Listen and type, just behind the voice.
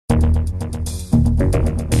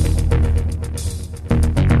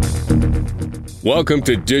Welcome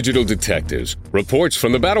to Digital Detectives, reports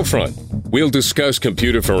from the battlefront. We'll discuss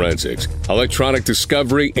computer forensics, electronic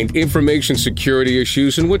discovery, and information security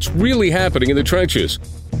issues and what's really happening in the trenches.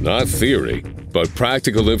 Not theory, but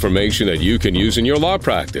practical information that you can use in your law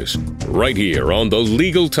practice. Right here on the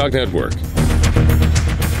Legal Talk Network.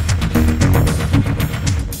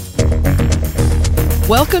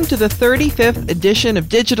 Welcome to the 35th edition of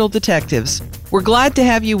Digital Detectives. We're glad to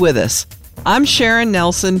have you with us. I'm Sharon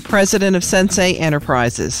Nelson, president of Sensei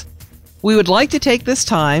Enterprises. We would like to take this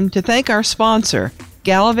time to thank our sponsor,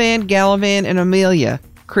 Gallivan, and Amelia,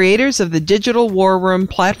 creators of the Digital War Room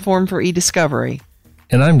platform for e-discovery.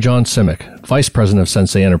 And I'm John Simic, vice president of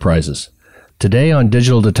Sensei Enterprises. Today on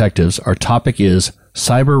Digital Detectives, our topic is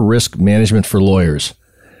Cyber Risk Management for Lawyers.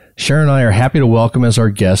 Sharon and I are happy to welcome as our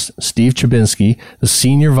guest Steve Chabinsky, the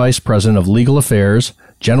Senior Vice President of Legal Affairs,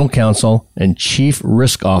 General Counsel, and Chief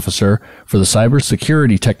Risk Officer for the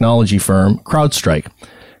cybersecurity technology firm CrowdStrike.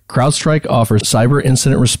 CrowdStrike offers cyber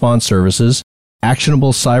incident response services,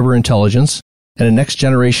 actionable cyber intelligence, and a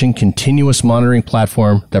next-generation continuous monitoring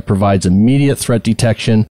platform that provides immediate threat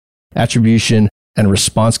detection, attribution, and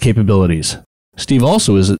response capabilities. Steve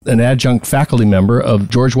also is an adjunct faculty member of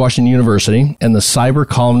George Washington University and the cyber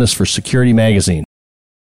columnist for Security Magazine.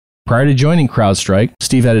 Prior to joining CrowdStrike,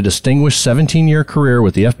 Steve had a distinguished 17-year career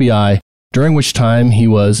with the FBI, during which time he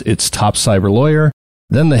was its top cyber lawyer,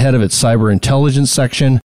 then the head of its cyber intelligence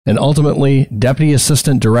section, and ultimately Deputy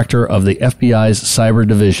Assistant Director of the FBI's Cyber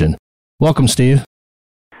Division. Welcome, Steve.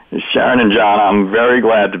 Sharon and John, I'm very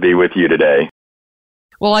glad to be with you today.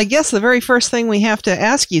 Well, I guess the very first thing we have to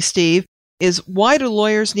ask you, Steve, is why do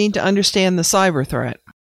lawyers need to understand the cyber threat?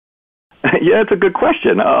 Yeah, it's a good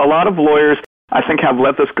question. A lot of lawyers, I think, have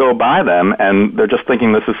let this go by them, and they're just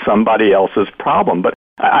thinking this is somebody else's problem. But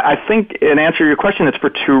I think, in answer to your question, it's for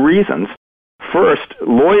two reasons. First,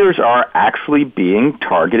 lawyers are actually being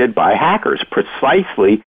targeted by hackers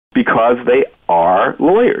precisely because they are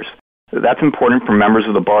lawyers. That's important for members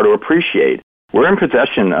of the bar to appreciate. We're in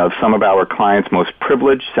possession of some of our clients' most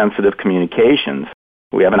privileged, sensitive communications.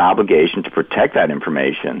 We have an obligation to protect that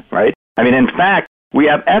information, right? I mean, in fact, we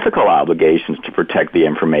have ethical obligations to protect the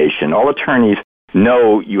information. All attorneys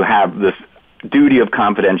know you have this duty of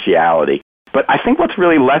confidentiality. But I think what's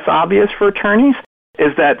really less obvious for attorneys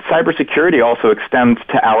is that cybersecurity also extends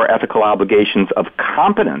to our ethical obligations of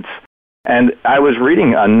competence. And I was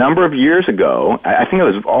reading a number of years ago, I think it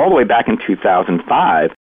was all the way back in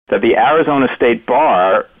 2005, that the Arizona State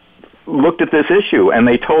Bar looked at this issue and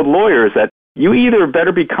they told lawyers that you either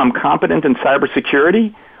better become competent in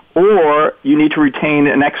cybersecurity or you need to retain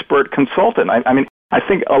an expert consultant. I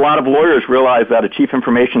think a lot of lawyers realize that a chief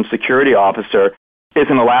information security officer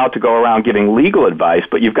isn't allowed to go around giving legal advice,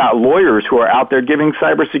 but you've got lawyers who are out there giving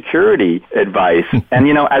cybersecurity advice. And,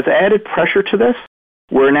 as added pressure to this,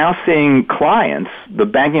 we're now seeing clients, the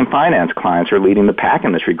banking and finance clients are leading the pack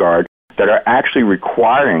in this regard, that are actually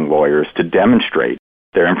requiring lawyers to demonstrate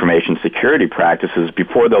their information security practices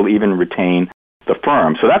before they'll even retain the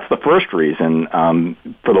firm. So that's the first reason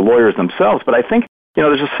for the lawyers themselves. But I think,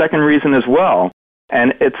 there's a second reason as well,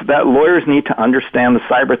 and it's that lawyers need to understand the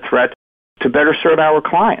cyber threat to better serve our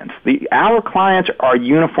clients. Our clients are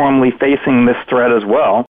uniformly facing this threat as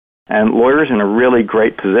well, and lawyers are in a really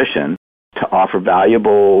great position to offer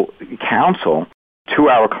valuable counsel to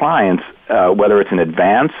our clients, whether it's in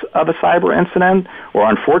advance of a cyber incident or,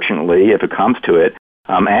 unfortunately, if it comes to it,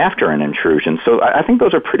 after an intrusion. So I think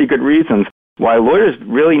those are pretty good reasons why lawyers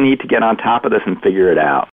really need to get on top of this and figure it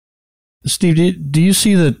out. Steve, do you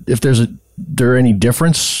see that if there any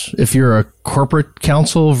difference if you're a corporate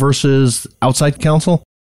counsel versus outside counsel?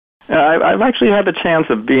 I've actually had the chance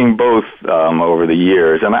of being both over the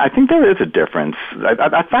years, and I think there is a difference.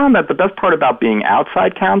 I found that the best part about being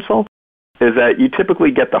outside counsel is that you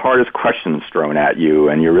typically get the hardest questions thrown at you,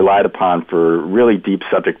 and you're relied upon for really deep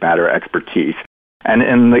subject matter expertise. And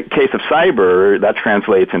in the case of cyber, that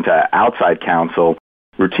translates into outside counsel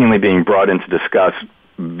routinely being brought in to discuss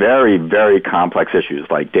very, very complex issues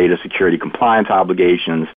like data security compliance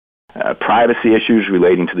obligations, privacy issues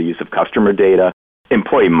relating to the use of customer data,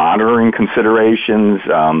 employee monitoring considerations,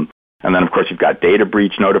 and then, of course, you've got data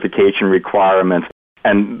breach notification requirements.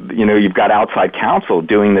 And, you've got outside counsel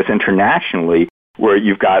doing this internationally where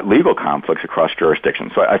you've got legal conflicts across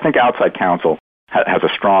jurisdictions. So I think outside counsel has a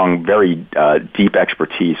strong, very deep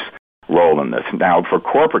expertise role in this. Now, for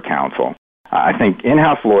corporate counsel, I think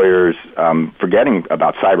in-house lawyers, forgetting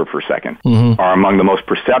about cyber for a second, are among the most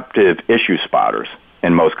perceptive issue spotters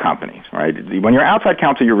in most companies, right? When you're outside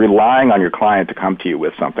counsel, you're relying on your client to come to you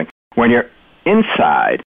with something. When you're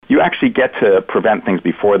inside, you actually get to prevent things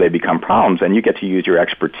before they become problems, and you get to use your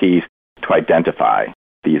expertise to identify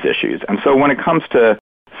these issues. And so when it comes to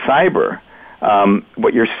cyber,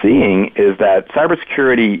 what you're seeing is that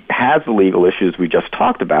cybersecurity has the legal issues we just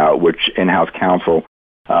talked about, which in-house counsel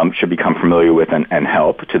should become familiar with and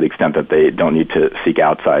help to the extent that they don't need to seek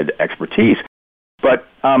outside expertise. But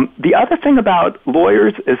the other thing about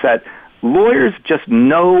lawyers is that lawyers just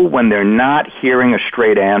know when they're not hearing a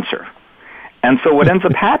straight answer. And so what ends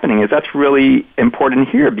up happening is that's really important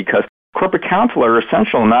here, because corporate counsel are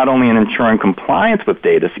essential not only in ensuring compliance with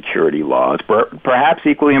data security laws, but perhaps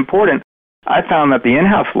equally important, I found that the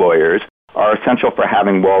in-house lawyers are essential for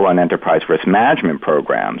having well-run enterprise risk management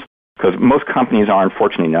programs, because most companies aren't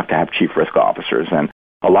fortunate enough to have chief risk officers. And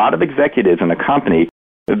a lot of executives in a company,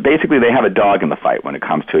 basically they have a dog in the fight when it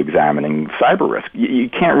comes to examining cyber risk. You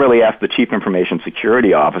can't really ask the chief information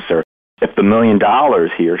security officer if the $1 million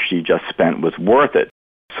he or she just spent was worth it.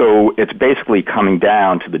 So it's basically coming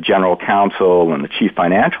down to the general counsel and the chief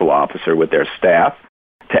financial officer with their staff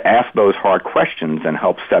to ask those hard questions and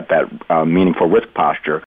help set that meaningful risk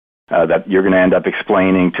posture that you're going to end up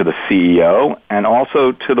explaining to the CEO and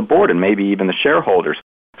also to the board and maybe even the shareholders.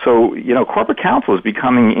 So, corporate counsel is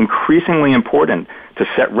becoming increasingly important to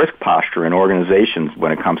set risk posture in organizations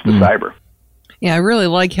when it comes to cyber. Yeah, I really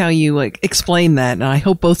like how you explain that, and I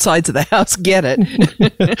hope both sides of the house get it.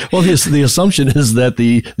 Well, the assumption is that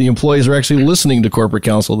the employees are actually listening to corporate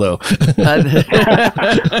counsel, though.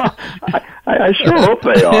 I sure hope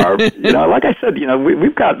they are. Like I said,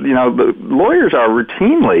 we've got, the lawyers are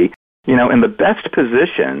routinely, in the best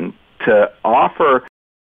position to offer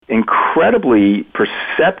incredibly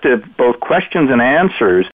perceptive both questions and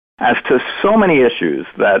answers as to so many issues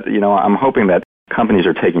that, I'm hoping that companies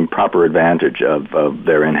are taking proper advantage of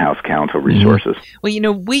their in-house counsel resources. Well,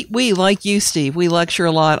 we like you, Steve, we lecture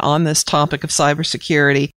a lot on this topic of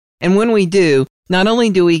cybersecurity. And when we do, not only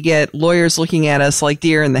do we get lawyers looking at us like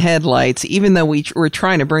deer in the headlights, even though we're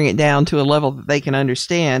trying to bring it down to a level that they can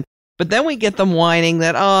understand, but then we get them whining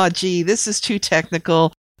that, this is too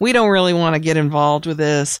technical. We don't really want to get involved with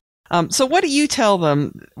this. So what do you tell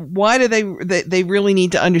them? Why do they really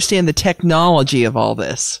need to understand the technology of all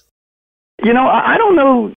this? I don't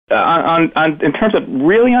know in terms of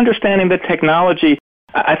really understanding the technology.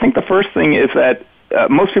 I think the first thing is that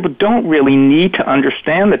most people don't really need to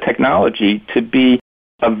understand the technology to be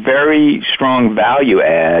a very strong value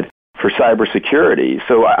add for cybersecurity.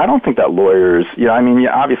 So I don't think that lawyers,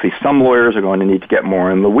 obviously some lawyers are going to need to get more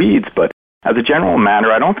in the weeds, but as a general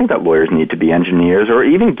matter, I don't think that lawyers need to be engineers or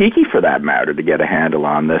even geeky for that matter to get a handle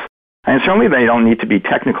on this. And certainly they don't need to be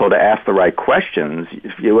technical to ask the right questions.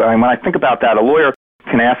 When I think about that, a lawyer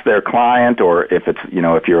can ask their client, or if it's,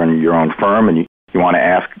 if you're in your own firm and you want to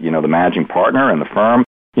ask, the managing partner and the firm,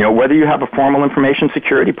 whether you have a formal information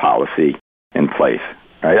security policy in place,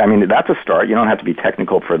 right? That's a start. You don't have to be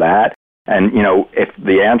technical for that. And, if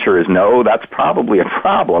the answer is no, that's probably a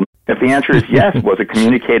problem. If the answer is yes, was it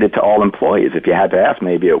communicated to all employees? If you had to ask,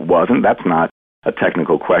 maybe it wasn't. That's not a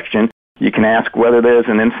technical question. You can ask whether there's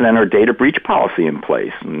an incident or data breach policy in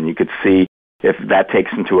place, and you could see if that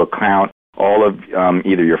takes into account all of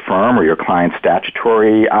either your firm or your client's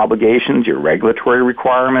statutory obligations, your regulatory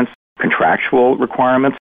requirements, contractual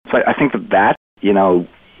requirements. So I think that's,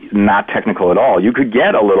 not technical at all. You could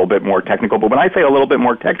get a little bit more technical, but when I say a little bit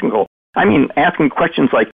more technical, I mean asking questions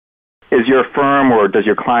like, is your firm or does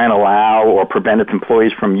your client allow or prevent its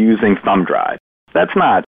employees from using thumb drive? That's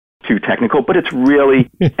not too technical, but it's really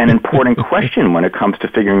an important question when it comes to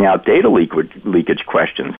figuring out data leakage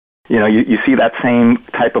questions. You see that same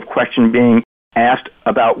type of question being asked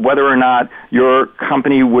about whether or not your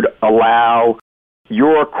company would allow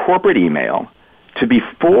your corporate email to be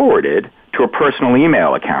forwarded to a personal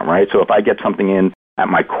email account, right? So if I get something in at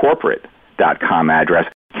my corporate.com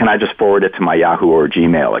address, can I just forward it to my Yahoo or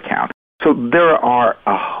Gmail account? So there are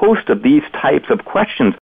a host of these types of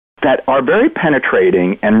questions that are very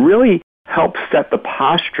penetrating and really help set the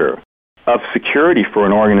posture of security for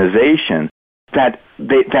an organization that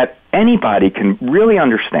anybody can really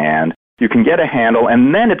understand. You can get a handle,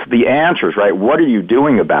 and then it's the answers, right? What are you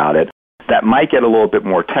doing about it? That might get a little bit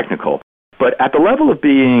more technical. But at the level of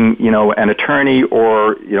being, an attorney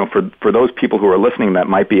or, for those people who are listening that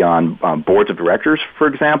might be on boards of directors, for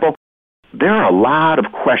example, there are a lot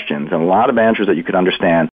of questions and a lot of answers that you could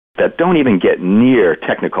understand that don't even get near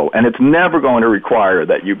technical, and it's never going to require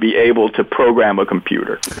that you be able to program a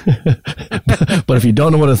computer. But if you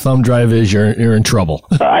don't know what a thumb drive is, you're in trouble.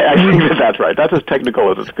 I think that's right. That's as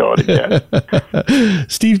technical as it's going to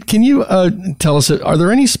get. Steve, can you tell us, are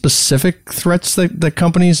there any specific threats that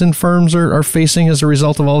companies and firms are facing as a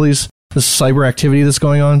result of all these this cyber activity that's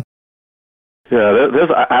going on? Yeah,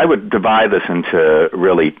 I would divide this into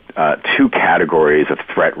really two categories of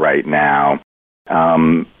threat right now.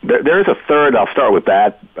 There is a third. I'll start with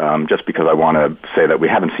that just because I want to say that we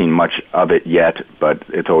haven't seen much of it yet, but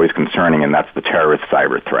it's always concerning, and that's the terrorist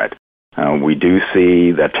cyber threat. We do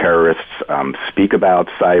see that terrorists speak about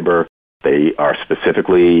cyber. They are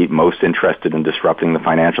specifically most interested in disrupting the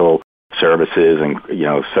financial services and,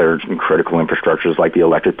 surge in critical infrastructures like the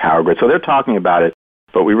electric power grid. So they're talking about it,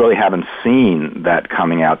 but we really haven't seen that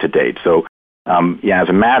coming out to date. So, as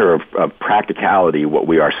a matter of practicality, what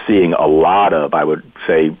we are seeing a lot of, I would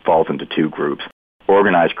say, falls into two groups.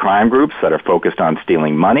 Organized crime groups that are focused on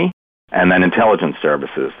stealing money, and then intelligence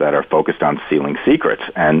services that are focused on stealing secrets.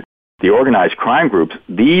 And the organized crime groups,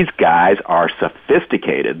 these guys are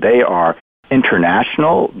sophisticated. They are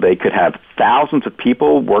international. They could have thousands of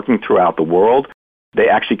people working throughout the world. They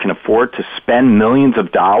actually can afford to spend millions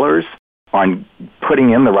of dollars on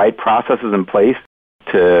putting in the right processes in place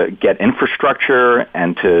to get infrastructure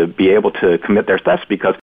and to be able to commit their thefts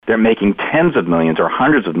because they're making tens of millions or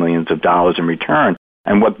hundreds of millions of dollars in return.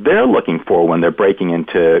 And what they're looking for when they're breaking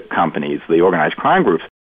into companies, the organized crime groups,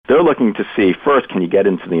 they're looking to see, first, can you get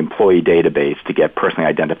into the employee database to get personally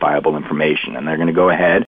identifiable information? And they're going to go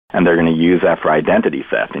ahead and they're going to use that for identity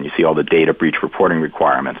theft. And you see all the data breach reporting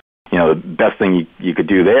requirements. The best thing you could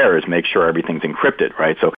do there is make sure everything's encrypted,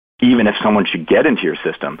 right? So even if someone should get into your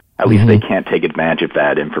system, at least they can't take advantage of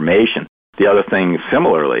that information. The other thing,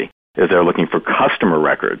 similarly, is they're looking for customer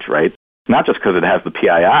records, right? Not just because it has the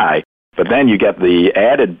PII, but then you get the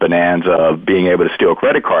added bonanza of being able to steal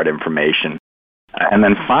credit card information. And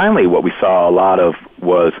then finally, what we saw a lot of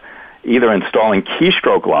was either installing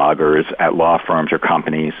keystroke loggers at law firms or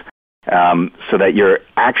companies so that you're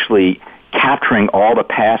actually capturing all the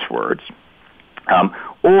passwords,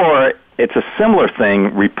 or it's a similar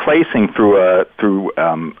thing, replacing through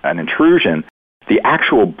an intrusion the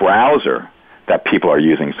actual browser that people are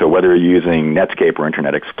using. So whether you're using Netscape or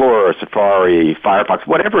Internet Explorer, Safari, Firefox,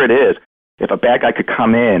 whatever it is, if a bad guy could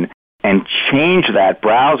come in and change that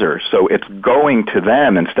browser so it's going to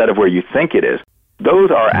them instead of where you think it is,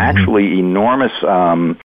 those are actually enormous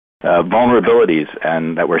vulnerabilities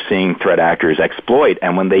and that we're seeing threat actors exploit.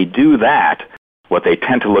 And when they do that, what they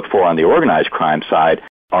tend to look for on the organized crime side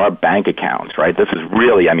are bank accounts, right? This is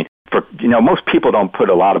really, most people don't put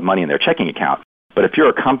a lot of money in their checking account. But if you're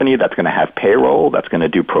a company that's going to have payroll, that's going to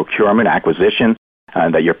do procurement, acquisition,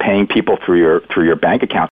 that you're paying people through your bank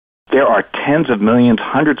account, there are tens of millions,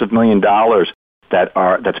 hundreds of $millions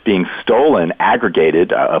that's being stolen,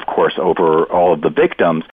 aggregated, of course, over all of the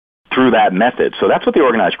victims through that method. So that's what the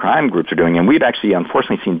organized crime groups are doing. And we've actually,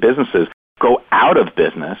 unfortunately, seen businesses go out of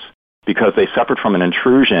business because they suffered from an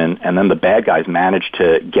intrusion, and then the bad guys managed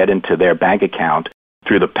to get into their bank account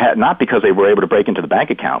through not because they were able to break into the bank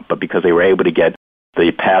account, but because they were able to get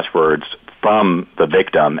the passwords from the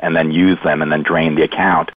victim and then use them and then drain the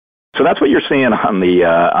account. So that's what you're seeing on the,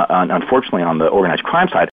 unfortunately, on the organized crime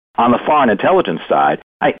side. On the foreign intelligence side,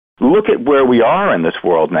 look at where we are in this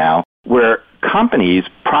world now, where companies,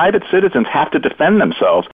 private citizens, have to defend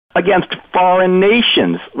themselves against foreign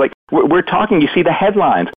nations. Like we're talking, you see the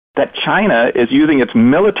headlines that China is using its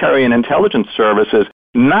military and intelligence services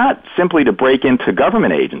not simply to break into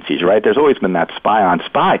government agencies, right? There's always been that spy on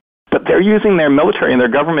spy, but they're using their military and their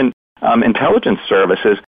government intelligence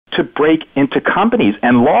services to break into companies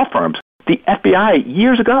and law firms. The FBI,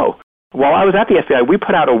 years ago, while I was at the FBI, we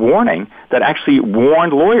put out a warning that actually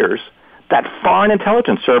warned lawyers that foreign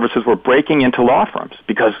intelligence services were breaking into law firms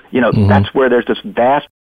because, that's where there's this vast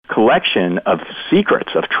collection of secrets,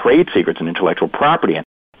 of trade secrets and intellectual property and,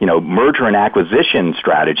 merger and acquisition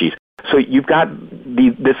strategies. So you've got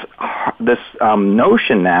this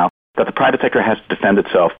notion now that the private sector has to defend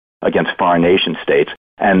itself against foreign nation states,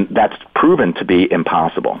 and that's proven to be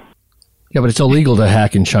impossible. Yeah, but it's illegal to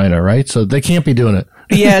hack in China, right? So they can't be doing it.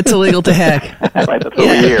 Yeah, it's illegal to hack. Right, that's what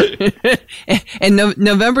we hear. And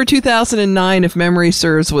November 2009, if memory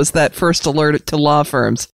serves, was that first alert to law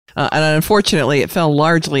firms. And unfortunately, it fell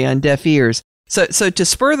largely on deaf ears. So to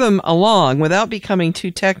spur them along, without becoming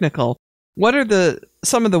too technical, what are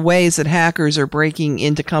some of the ways that hackers are breaking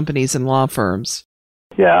into companies and law firms?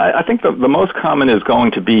 Yeah, I think the most common is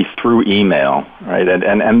going to be through email, right?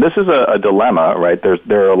 And this is a dilemma, right?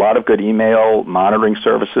 There are a lot of good email monitoring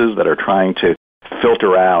services that are trying to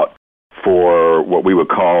filter out for what we would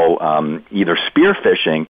call either spear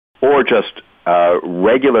phishing or just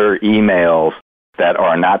regular emails that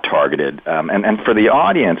are not targeted. And for the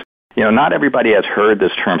audience, not everybody has heard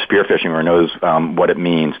this term spear phishing or knows what it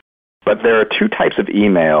means. But there are two types of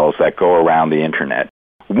emails that go around the internet.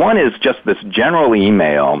 One is just this general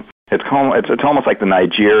email It's almost like the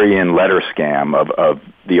Nigerian letter scam of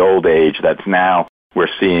the old age that's now we're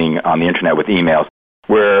seeing on the internet with emails,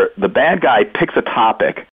 where the bad guy picks a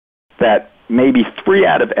topic that maybe 3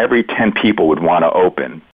 out of every 10 people would want to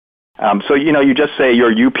open. So, you just say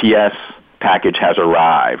your UPS package has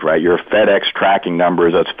arrived, right? Your FedEx tracking number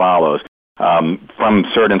is as follows, from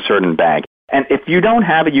certain bank. And if you don't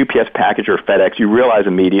have a UPS package or FedEx, you realize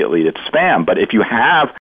immediately it's spam. But if you have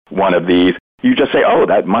one of these, you just say, oh,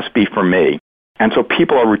 that must be for me. And so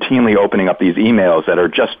people are routinely opening up these emails that are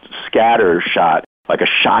just scattershot, like a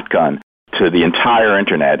shotgun, to the entire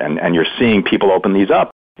internet. And you're seeing people open these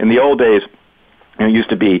up. In the old days, it used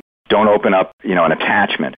to be, don't open up, an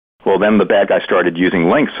attachment. Well, then the bad guy started using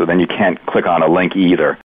links, so then you can't click on a link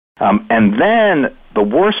either. And then the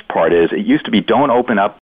worst part is, it used to be, don't open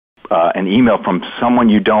up an email from someone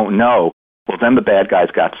you don't know. Well, then the bad guys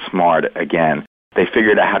got smart again. They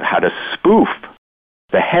figured out how to spoof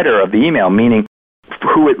the header of the email, meaning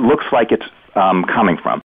who it looks like it's coming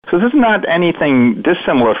from. So this is not anything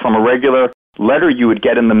dissimilar from a regular letter you would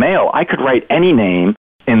get in the mail. I could write any name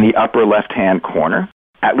in the upper left-hand corner.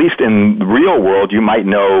 At least in the real world, you might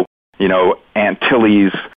know, Aunt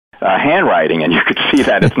Tilly's handwriting, and you could see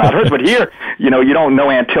that it's not hers. But here, you don't know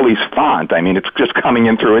Aunt Tilly's font. I mean, it's just coming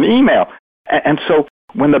in through an email. And so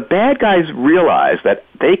when the bad guys realize that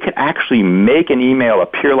they could actually make an email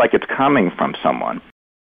appear like it's coming from someone,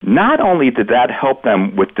 not only did that help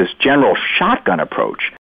them with this general shotgun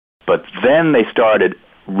approach, but then they started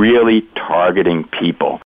really targeting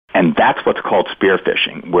people. And that's what's called spear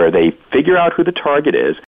phishing, where they figure out who the target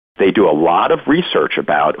is, they do a lot of research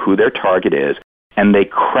about who their target is, and they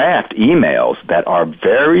craft emails that are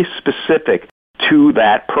very specific to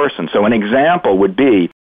that person. So an example would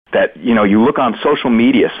be that, you look on social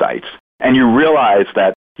media sites and you realize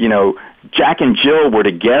that, Jack and Jill were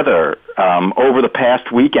together over the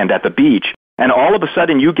past weekend at the beach, and all of a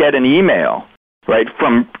sudden you get an email, right,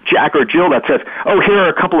 from Jack or Jill that says, oh, here are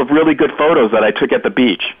a couple of really good photos that I took at the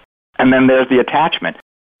beach. And then there's the attachment.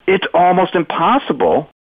 It's almost impossible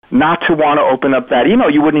not to want to open up that email.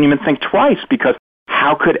 You wouldn't even think twice, because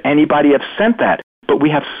how could anybody have sent that? But we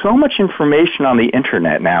have so much information on the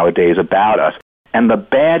internet nowadays about us, and the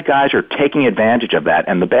bad guys are taking advantage of that.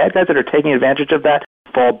 And the bad guys that are taking advantage of that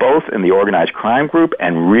fall both in the organized crime group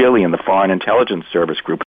and really in the Foreign Intelligence Service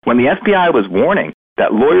group. When the FBI was warning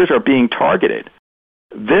that lawyers are being targeted,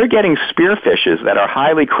 they're getting spear phishes that are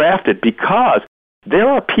highly crafted, because there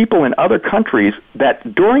are people in other countries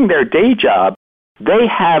that during their day job, they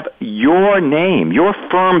have your name, your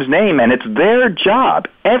firm's name, and it's their job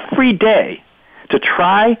every day to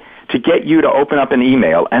try to get you to open up an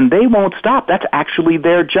email, and they won't stop. That's actually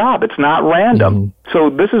their job. It's not random. Mm-hmm. So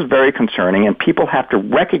this is very concerning, and people have to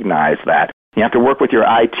recognize that. You have to work with your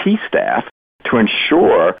IT staff to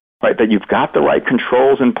ensure, right, that you've got the right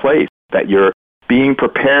controls in place, that you're being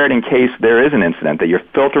prepared in case there is an incident, that you're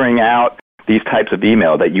filtering out these types of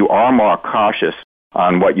email, that you are more cautious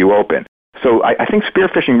on what you open. So I think spear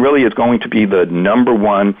phishing really is going to be the number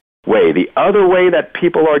one way. The other way that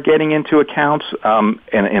people are getting into accounts,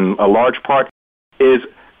 in a large part, is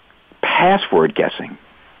password guessing.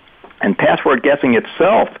 And password guessing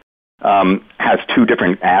itself has two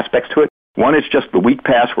different aspects to it. One is just the weak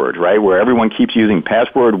passwords, right, where everyone keeps using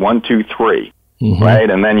password 123, mm-hmm. right?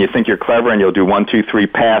 And then you think you're clever and you'll do 123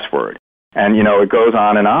 password. And, it goes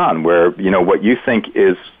on, where, what you think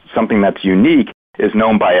is something that's unique is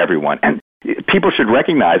known by everyone. And people should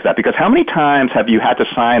recognize that, because how many times have you had to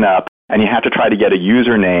sign up and you have to try to get a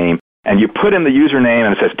username, and you put in the username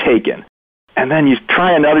and it says taken, and then you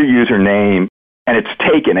try another username and it's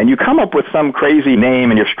taken, and you come up with some crazy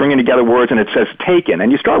name and you're stringing together words and it says taken,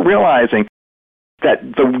 and you start realizing that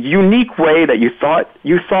the unique way that you thought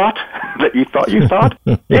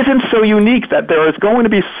isn't so unique, that there is going to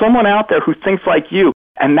be someone out there who thinks like you.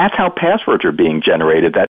 And that's how passwords are being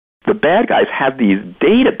generated, that the bad guys have these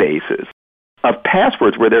databases of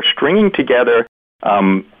passwords where they're stringing together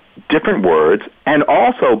different words, and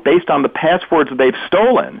also based on the passwords they've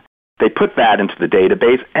stolen, they put that into the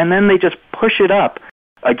database, and then they just push it up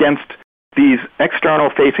against these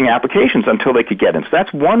external-facing applications until they could get in. So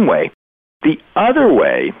that's one way. The other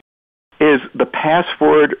way is the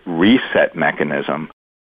password reset mechanism,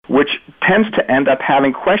 which tends to end up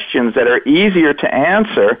having questions that are easier to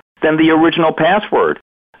answer than the original password.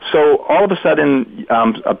 So all of a sudden,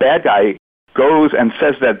 a bad guy goes and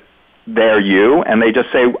says that they're you, and they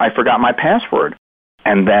just say, I forgot my password.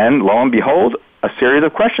 And then, lo and behold, a series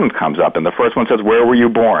of questions comes up, and the first one says, where were you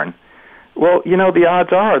born? Well, the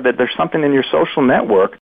odds are that there's something in your social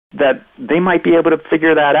network that they might be able to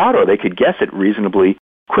figure that out, or they could guess it reasonably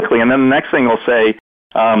quickly. And then the next thing will say,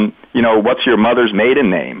 what's your mother's maiden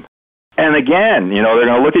name? And again, they're going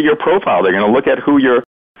to look at your profile. They're going to look at who your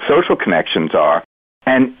social connections are.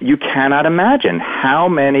 And you cannot imagine how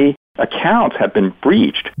many accounts have been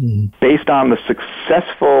breached based on the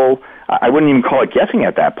successful, I wouldn't even call it guessing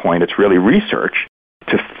at that point, it's really research,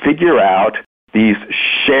 to figure out these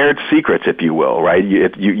shared secrets, if you will, right?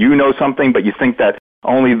 You know something, but you think that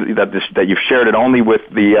that you've shared it only with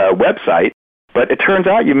the website, but it turns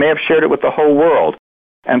out you may have shared it with the whole world.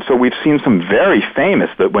 And so we've seen some very famous,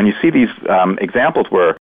 that when you see these examples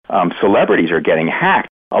where celebrities are getting hacked,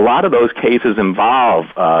 a lot of those cases involve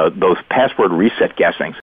those password reset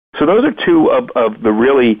guessings. So those are two of the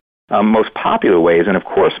really most popular ways. And of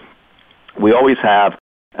course, we always have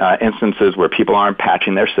instances where people aren't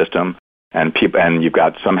patching their system, and you've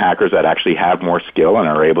got some hackers that actually have more skill and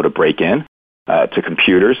are able to break in to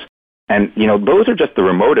computers. And, those are just the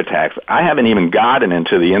remote attacks. I haven't even gotten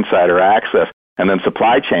into the insider access and then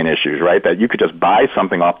supply chain issues, right, that you could just buy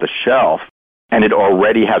something off the shelf and it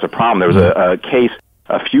already has a problem. There was a case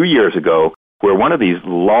a few years ago where one of these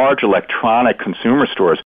large electronic consumer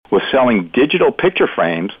stores was selling digital picture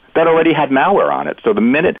frames that already had malware on it. So the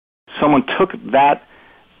minute someone took that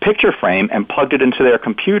picture frame and plugged it into their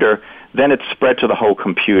computer, then it spread to the whole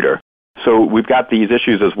computer. So we've got these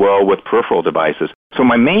issues as well with peripheral devices. So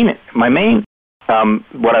my main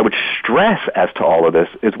what I would stress as to all of this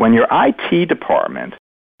is when your IT department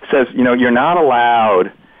says, you're not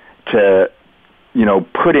allowed to,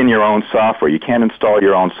 put in your own software. You can't install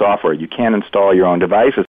your own software. You can't install your own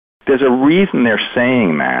devices. There's a reason they're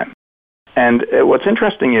saying that. And what's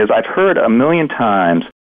interesting is I've heard a million times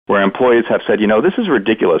where employees have said, this is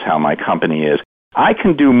ridiculous how my company is. I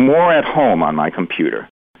can do more at home on my computer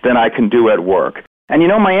than I can do at work. And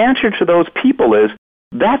my answer to those people is,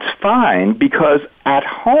 that's fine, because at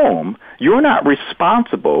home, you're not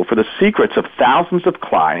responsible for the secrets of thousands of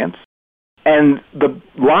clients and the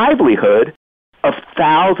livelihood of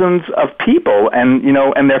thousands of people and,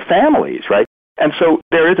 and their families, right? And so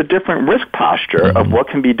there is a different risk posture of what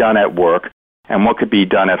can be done at work and what could be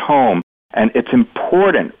done at home. And it's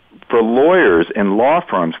important for lawyers in law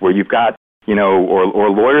firms where you've got, or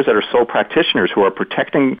lawyers that are sole practitioners who are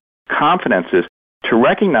protecting confidences, to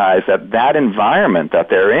recognize that environment that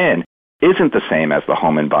they're in isn't the same as the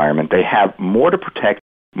home environment. They have more to protect,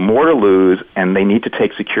 more to lose, and they need to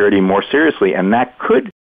take security more seriously. And that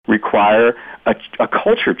could require a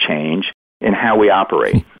culture change in how we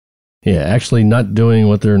operate. Yeah, actually not doing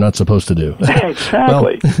what they're not supposed to do.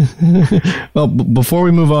 Exactly. Well, before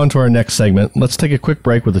we move on to our next segment, let's take a quick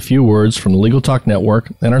break with a few words from the Legal Talk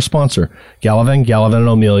Network and our sponsor, Gallivan, Gallivan &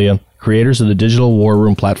 O'Melia, creators of the Digital War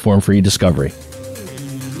Room platform for e-discovery.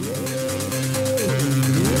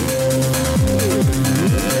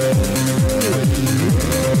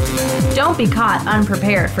 Don't be caught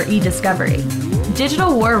unprepared for e-discovery.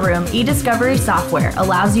 Digital War Room e-discovery software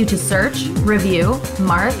allows you to search, review,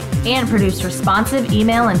 mark, and produce responsive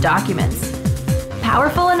email and documents.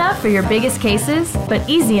 Powerful enough for your biggest cases, but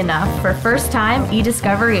easy enough for first-time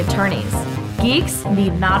e-discovery attorneys. Geeks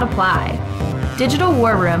need not apply. Digital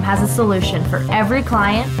War Room has a solution for every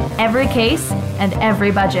client, every case, and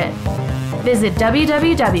every budget. Visit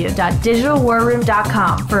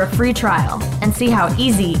www.digitalwarroom.com for a free trial and see how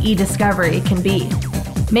easy e-discovery can be.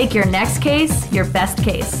 Make your next case your best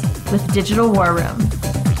case with Digital War Room.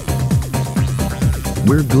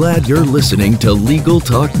 We're glad you're listening to Legal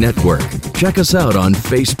Talk Network. Check us out on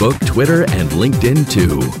Facebook, Twitter, and LinkedIn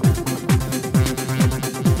too.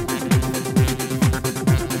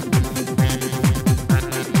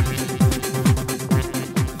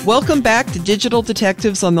 Welcome back to Digital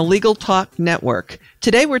Detectives on the Legal Talk Network.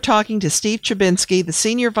 Today we're talking to Steve Chabinsky, the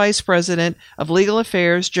Senior Vice President of Legal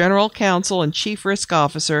Affairs, General Counsel, and Chief Risk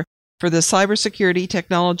Officer for the cybersecurity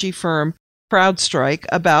technology firm CrowdStrike,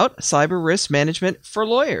 about cyber risk management for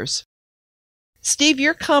lawyers. Steve,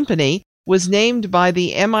 your company was named by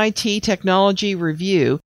the MIT Technology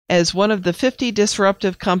Review as one of the 50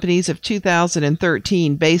 disruptive companies of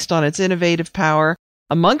 2013 based on its innovative power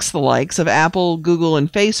amongst the likes of Apple, Google,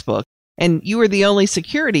 and Facebook, and you were the only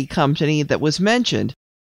security company that was mentioned.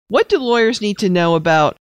 What do lawyers need to know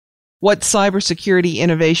about what cybersecurity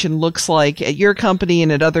innovation looks like at your company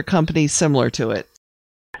and at other companies similar to it?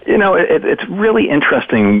 It's really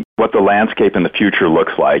interesting what the landscape in the future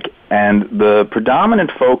looks like, and the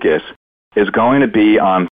predominant focus is going to be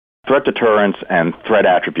on threat deterrence and threat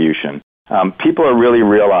attribution. People are really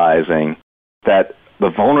realizing that the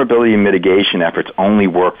vulnerability mitigation efforts only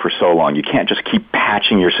work for so long. You can't just keep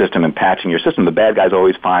patching your system and patching your system. The bad guys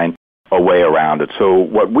always find a way around it. So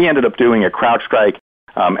what we ended up doing at CrowdStrike,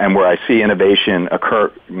 and where I see innovation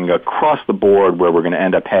occur across the board, where we're going to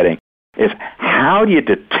end up heading, is how do you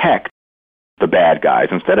detect the bad guys?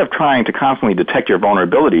 Instead of trying to constantly detect your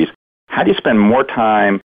vulnerabilities, how do you spend more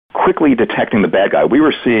time quickly detecting the bad guy? We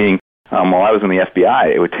were seeing, while I was in the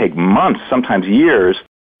FBI, it would take months, sometimes years,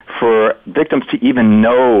 for victims to even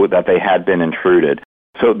know that they had been intruded.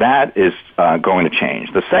 So that is going to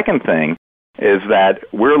change. The second thing is that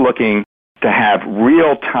we're looking to have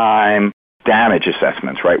real-time damage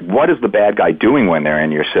assessments, right? What is the bad guy doing when they're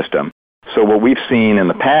in your system? So what we've seen in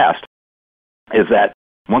the past is that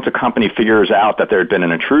once a company figures out that there had been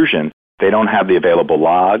an intrusion, they don't have the available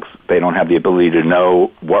logs. They don't have the ability to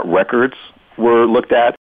know what records were looked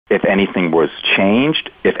at, if anything was changed,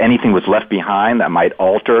 if anything was left behind that might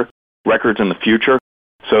alter records in the future.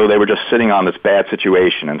 So they were just sitting on this bad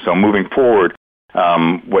situation. And so moving forward,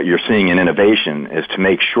 what you're seeing in innovation is to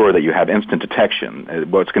make sure that you have instant detection.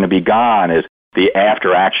 What's going to be gone is the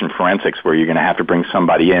after-action forensics, where you're going to have to bring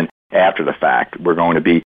somebody in after the fact. We're going to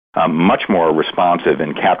be much more responsive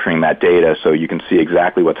in capturing that data so you can see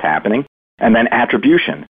exactly what's happening. And then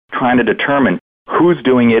attribution, trying to determine who's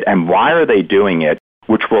doing it and why are they doing it,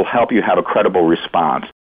 which will help you have a credible response.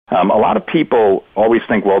 A lot of people always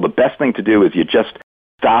think, well, the best thing to do is you just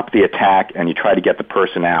stop the attack and you try to get the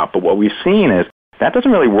person out. But what we've seen is that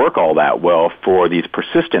doesn't really work all that well for these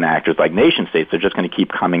persistent actors like nation states. They're just going to keep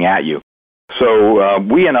coming at you. So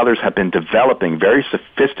we and others have been developing very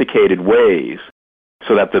sophisticated ways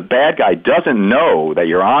so that the bad guy doesn't know that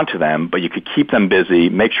you're onto them, but you could keep them busy,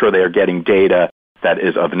 make sure they are getting data that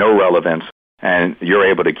is of no relevance, and you're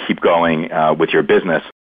able to keep going with your business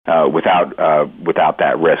without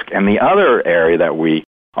that risk. And the other area that we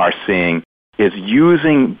are seeing is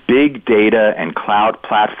using big data and cloud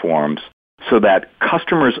platforms so that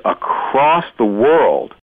customers across the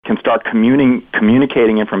world can start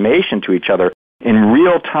communicating information to each other in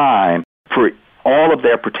real time for all of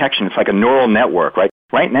their protection. It's like a neural network, right?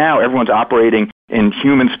 Right now, everyone's operating in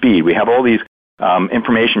human speed. We have all these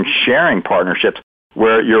information sharing partnerships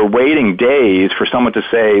where you're waiting days for someone to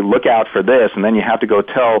say, look out for this, and then you have to go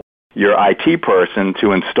tell your IT person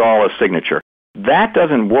to install a signature. That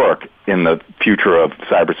doesn't work in the future of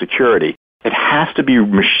cybersecurity. It has to be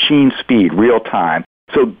machine speed, real time.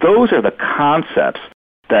 So those are the concepts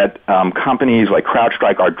that companies like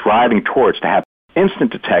CrowdStrike are driving towards, to have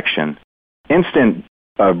instant detection, instant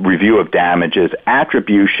review of damages,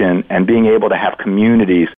 attribution, and being able to have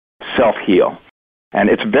communities self-heal. And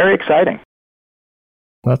it's very exciting.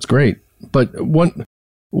 That's great. But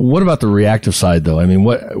what about the reactive side, though? I mean,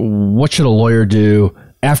 what should a lawyer do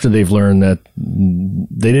after they've learned that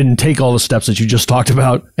they didn't take all the steps that you just talked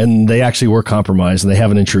about and they actually were compromised and they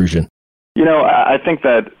have an intrusion? You know, I think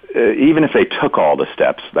that even if they took all the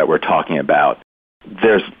steps that we're talking about,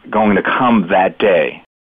 there's going to come that day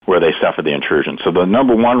where they suffer the intrusion. So the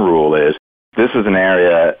number one rule is this is an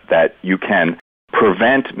area that you can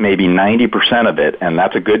prevent maybe 90% of it, and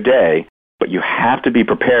that's a good day, but you have to be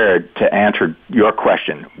prepared to answer your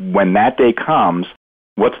question. When that day comes,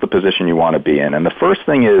 what's the position you want to be in? And the first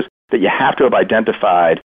thing is that you have to have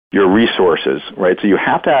identified your resources, right? So you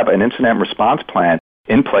have to have an incident response plan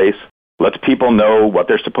in place, lets people know what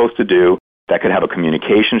they're supposed to do. That could have a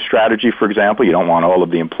communication strategy, for example. You don't want all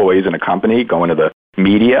of the employees in a company going to the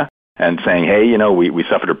media and saying, hey, you know, we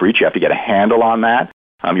suffered a breach. You have to get a handle on that.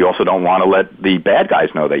 You also don't want to let the bad guys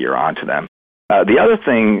know that you're onto them. The other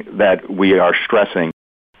thing that we are stressing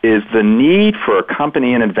is the need for a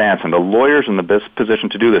company in advance, and the lawyers in the best position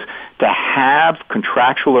to do this, to have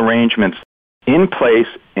contractual arrangements in place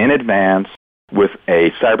in advance with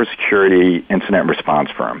a cybersecurity incident response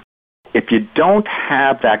firm. If you don't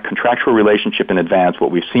have that contractual relationship in advance,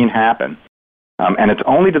 what we've seen happen, and it's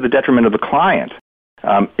only to the detriment of the client,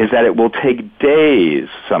 is that it will take days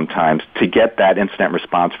sometimes to get that incident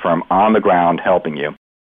response firm on the ground helping you.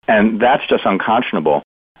 And that's just unconscionable.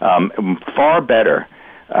 Far better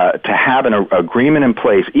to have an agreement in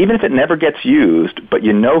place, even if it never gets used, but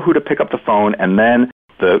you know who to pick up the phone, and then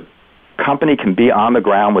the company can be on the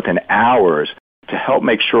ground within hours to help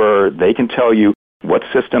make sure they can tell you what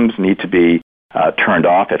systems need to be turned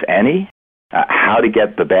off, if any, how to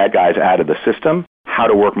get the bad guys out of the system, how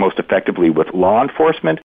to work most effectively with law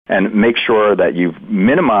enforcement, and make sure that you've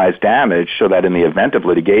minimized damage so that in the event of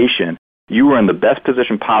litigation, you were in the best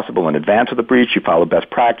position possible in advance of the breach, you follow best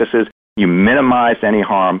practices, you minimized any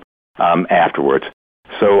harm afterwards.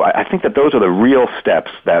 So I think that those are the real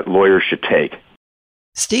steps that lawyers should take.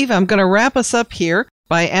 Steve, I'm going to wrap us up here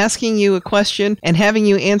by asking you a question and having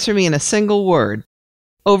you answer me in a single word.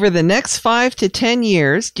 Over the next 5 to 10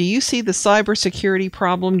 years, do you see the cybersecurity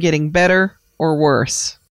problem getting better or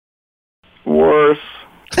worse? Worse.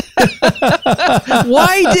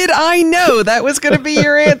 Why did I know that was going to be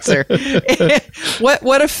your answer?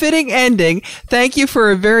 What a fitting ending. Thank you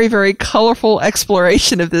for a very, very colorful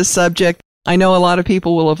exploration of this subject. I know a lot of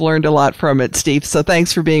people will have learned a lot from it, Steve, so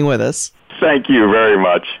thanks for being with us. Thank you very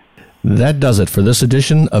much. That does it for this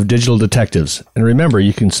edition of Digital Detectives. And remember,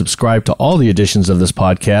 you can subscribe to all the editions of this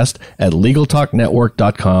podcast at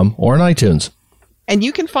LegalTalkNetwork.com or on iTunes. And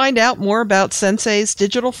you can find out more about Sensei's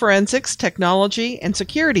digital forensics, technology, and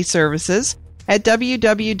security services at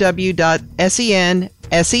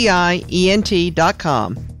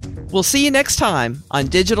www.senseient.com. We'll see you next time on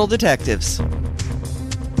Digital Detectives.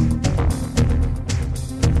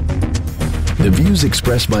 The views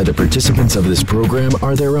expressed by the participants of this program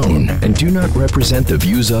are their own and do not represent the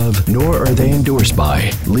views of, nor are they endorsed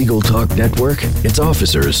by, Legal Talk Network, its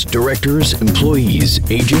officers, directors, employees,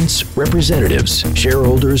 agents, representatives,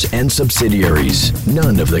 shareholders, and subsidiaries.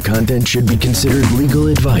 None of the content should be considered legal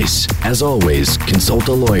advice. As always, consult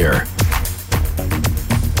a lawyer.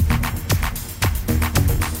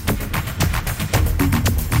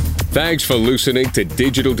 Thanks for listening to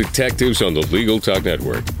Digital Detectives on the Legal Talk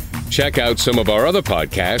Network. Check out some of our other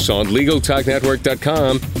podcasts on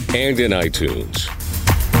LegalTalkNetwork.com and in iTunes.